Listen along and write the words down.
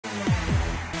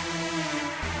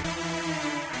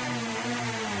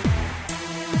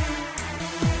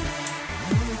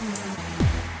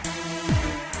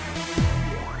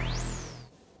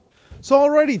So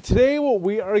alrighty, today what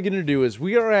we are going to do is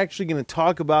we are actually going to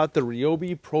talk about the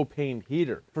Ryobi propane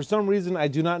heater. For some reason, I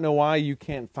do not know why you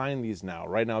can't find these now.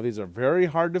 Right now, these are very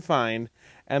hard to find,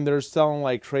 and they're selling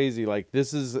like crazy. Like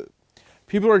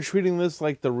people are treating this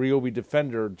like the Ryobi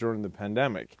Defender during the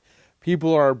pandemic.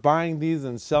 People are buying these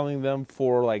and selling them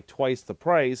for like twice the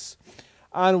price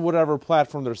on whatever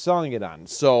platform they're selling it on.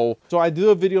 So I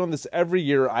do a video on this every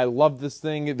year. I love this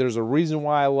thing. There's a reason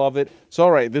why I love it. So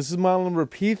all right, this is model number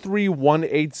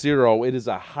P3180. It is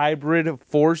a hybrid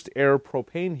forced air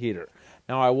propane heater.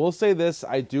 Now I will say this,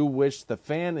 I do wish the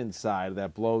fan inside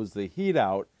that blows the heat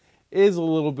out is a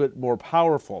little bit more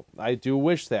powerful. I do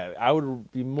wish that. I would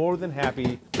be more than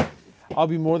happy. I'll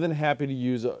be more than happy to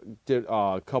use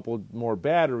a couple more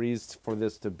batteries for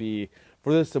this to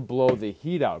blow the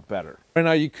heat out better. Right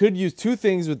now, you could use two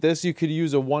things with this. You could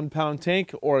use a 1 pound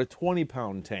tank or a 20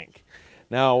 pound tank.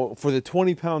 Now, for the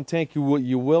 20 pound tank, you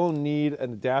will need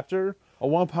an adapter, a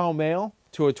 1 pound male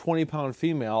to a 20 pound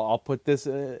female. I'll put this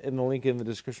in the link in the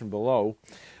description below.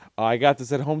 I got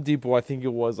this at Home Depot. I think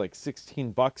it was like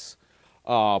 16 bucks.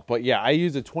 But yeah, I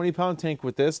use a 20 pound tank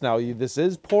with this. Now, this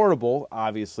is portable,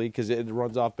 obviously, because it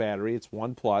runs off battery. It's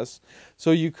 1+.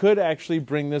 So you could actually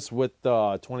bring this with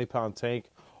the 20 pound tank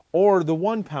or the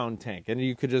 1 pound tank, and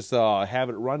you could just have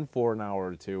it run for an hour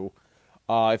or two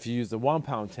if you use the 1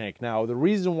 pound tank. Now, the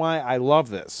reason why I love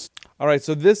this, all right,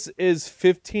 so this is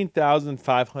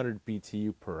 15,500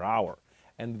 BTU per hour,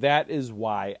 and that is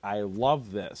why I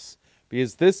love this,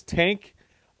 because this tank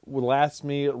would last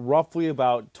me roughly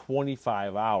about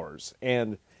 25 hours.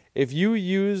 And if you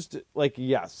used, like,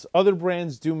 yes, other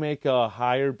brands do make a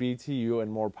higher BTU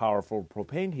and more powerful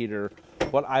propane heater,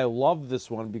 but I love this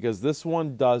one because this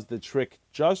one does the trick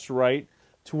just right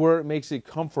to where it makes it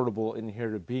comfortable in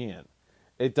here to be in.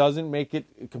 It doesn't make it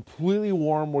completely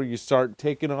warm where you start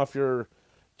taking off your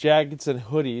jackets and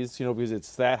hoodies, you know, because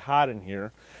it's that hot in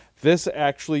here. This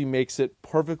actually makes it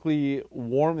perfectly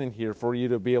warm in here for you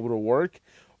to be able to work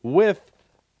with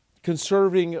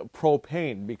conserving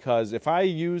propane, because if I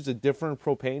used a different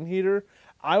propane heater,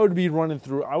 I would be burning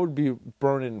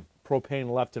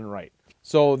propane left and right.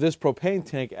 So this propane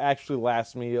tank actually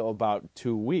lasts me about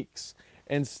 2 weeks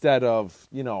instead of,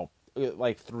 you know,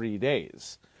 like 3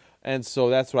 days. And so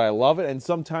that's why I love it. And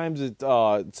sometimes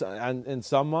in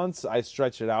some months I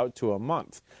stretch it out to a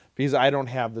month because I don't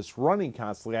have this running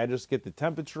constantly. I just get the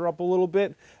temperature up a little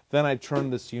bit, then I turn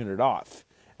this unit off.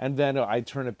 And then I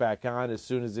turn it back on as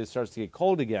soon as it starts to get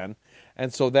cold again.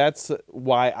 And so that's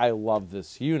why I love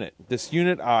this unit. This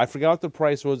unit, I forgot what the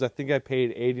price was. I think I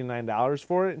paid $89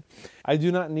 for it. I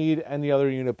do not need any other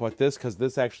unit but this, because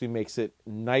this actually makes it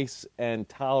nice and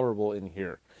tolerable in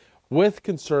here with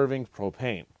conserving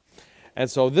propane.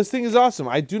 And so this thing is awesome.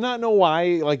 I do not know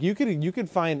why. Like, you could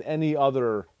find any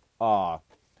other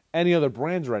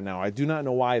brands right now. I do not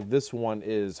know why this one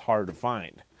is hard to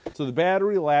find. So the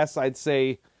battery lasts, I'd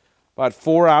say, about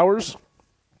 4 hours,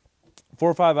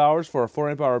 4 or 5 hours for a 4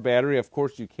 amp hour battery. Of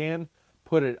course, you can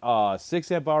put a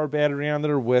 6 amp hour battery on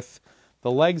there with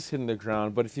the legs hitting the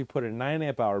ground. But if you put a 9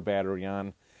 amp hour battery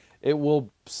on, the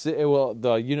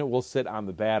unit will sit on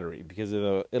the battery because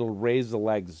it'll raise the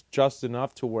legs just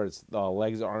enough to where the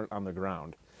legs aren't on the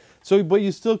ground. So, but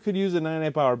you still could use a 9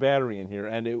 amp hour battery in here,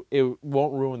 and it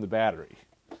won't ruin the battery.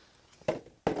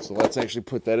 So let's actually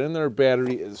put that in there.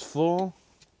 Battery is full.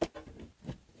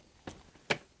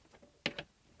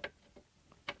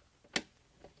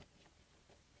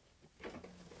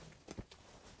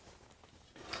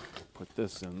 Put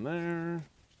this in there.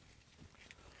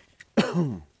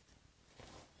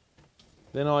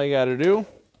 Then all you got to do,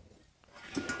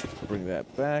 bring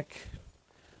that back.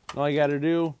 All you got to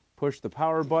do, push the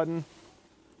power button,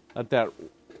 let that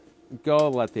go,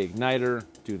 let the igniter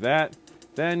do that.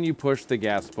 Then you push the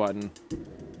gas button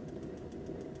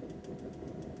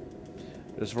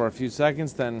just for a few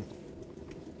seconds, then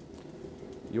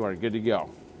you are good to go.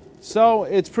 So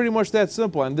it's pretty much that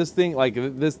simple. And this thing, like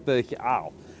this,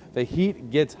 the heat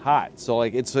gets hot. So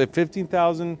like it's a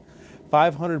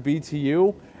 15,500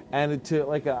 BTU, and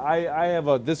I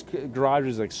have this garage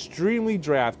is extremely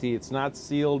drafty. It's not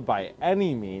sealed by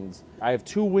any means. I have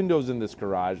 2 windows in this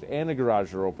garage and a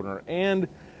garage door opener and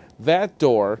that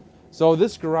door. So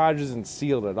this garage isn't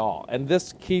sealed at all, and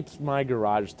this keeps my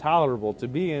garage tolerable to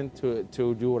be in to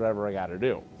do whatever I got to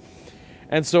do.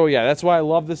 And so yeah, that's why I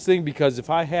love this thing, because if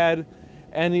I had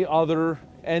any of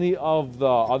the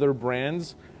other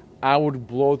brands, I would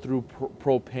blow through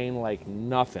propane like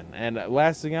nothing. And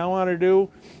last thing I want to do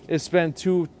is spend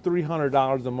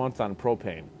 $200-300 a month on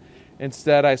propane.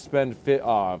 Instead, I spend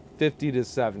 $50 to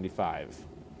 $75,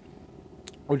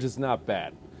 which is not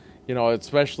bad. You know,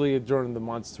 especially during the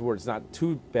months where it's not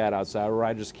too bad outside, where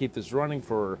I just keep this running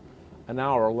for an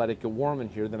hour, let it get warm in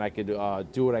here, then I could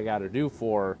do what I got to do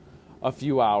for a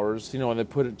few hours, you know, and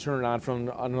then turn it on for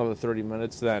another 30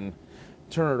 minutes, then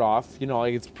turn it off, you know,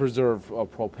 like it's preserved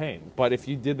propane. But if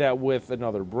you did that with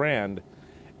another brand,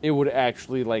 it would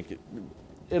actually, like,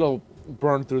 it'll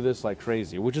burn through this like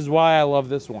crazy, which is why I love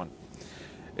this one.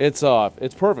 It's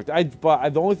perfect.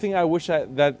 The only thing I wish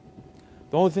that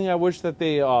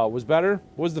they was better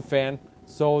was the fan.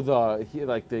 So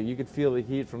you could feel the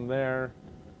heat from there.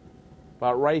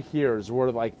 About right here is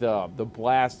where like the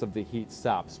blast of the heat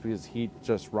stops, because heat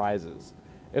just rises.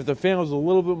 If the fan was a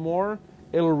little bit more,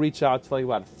 it'll reach out to like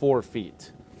about 4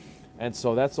 feet. And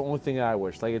so that's the only thing that I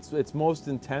wish. Like it's most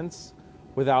intense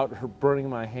without burning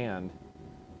my hand.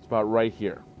 It's about right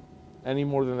here. Any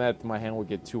more than that, my hand would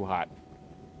get too hot.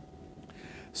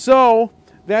 So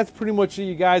that's pretty much it,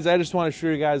 you guys. I just want to show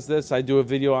you guys this. I do a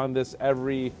video on this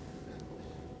every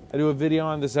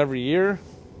year.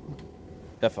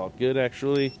 That felt good,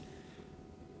 actually.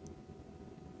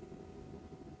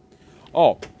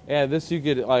 Oh, and this you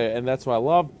could, and that's what I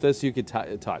love. This you could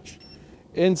touch.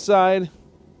 Inside,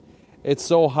 it's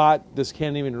so hot, this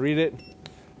can't even read it.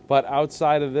 But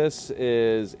outside of this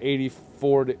is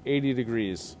 84 to 80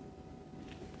 degrees.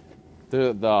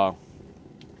 The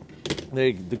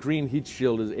green heat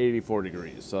shield is 84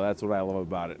 degrees, so that's what I love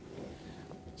about it.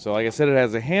 So like I said, it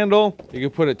has a handle. You can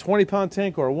put a 20-pound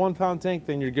tank or a 1-pound tank,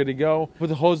 then you're good to go. Put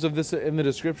the hose of this in the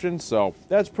description. So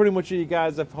that's pretty much it, you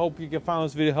guys. I hope you found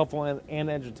this video helpful and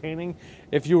entertaining.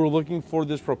 If you were looking for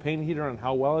this propane heater and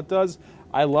how well it does,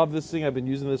 I love this thing. I've been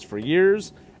using this for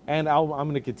years, and I'm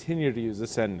going to continue to use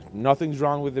this, and nothing's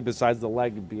wrong with it besides the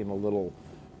leg being a little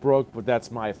broke, but that's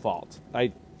my fault.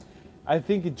 I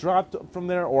think it dropped from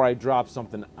there, or I dropped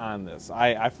something on this.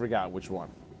 I forgot which one.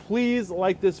 Please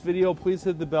like this video. Please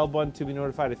hit the bell button to be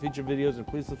notified of future videos, and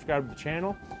please subscribe to the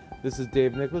channel. This is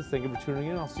Dave Nicholas. Thank you for tuning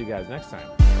in. I'll see you guys next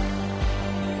time.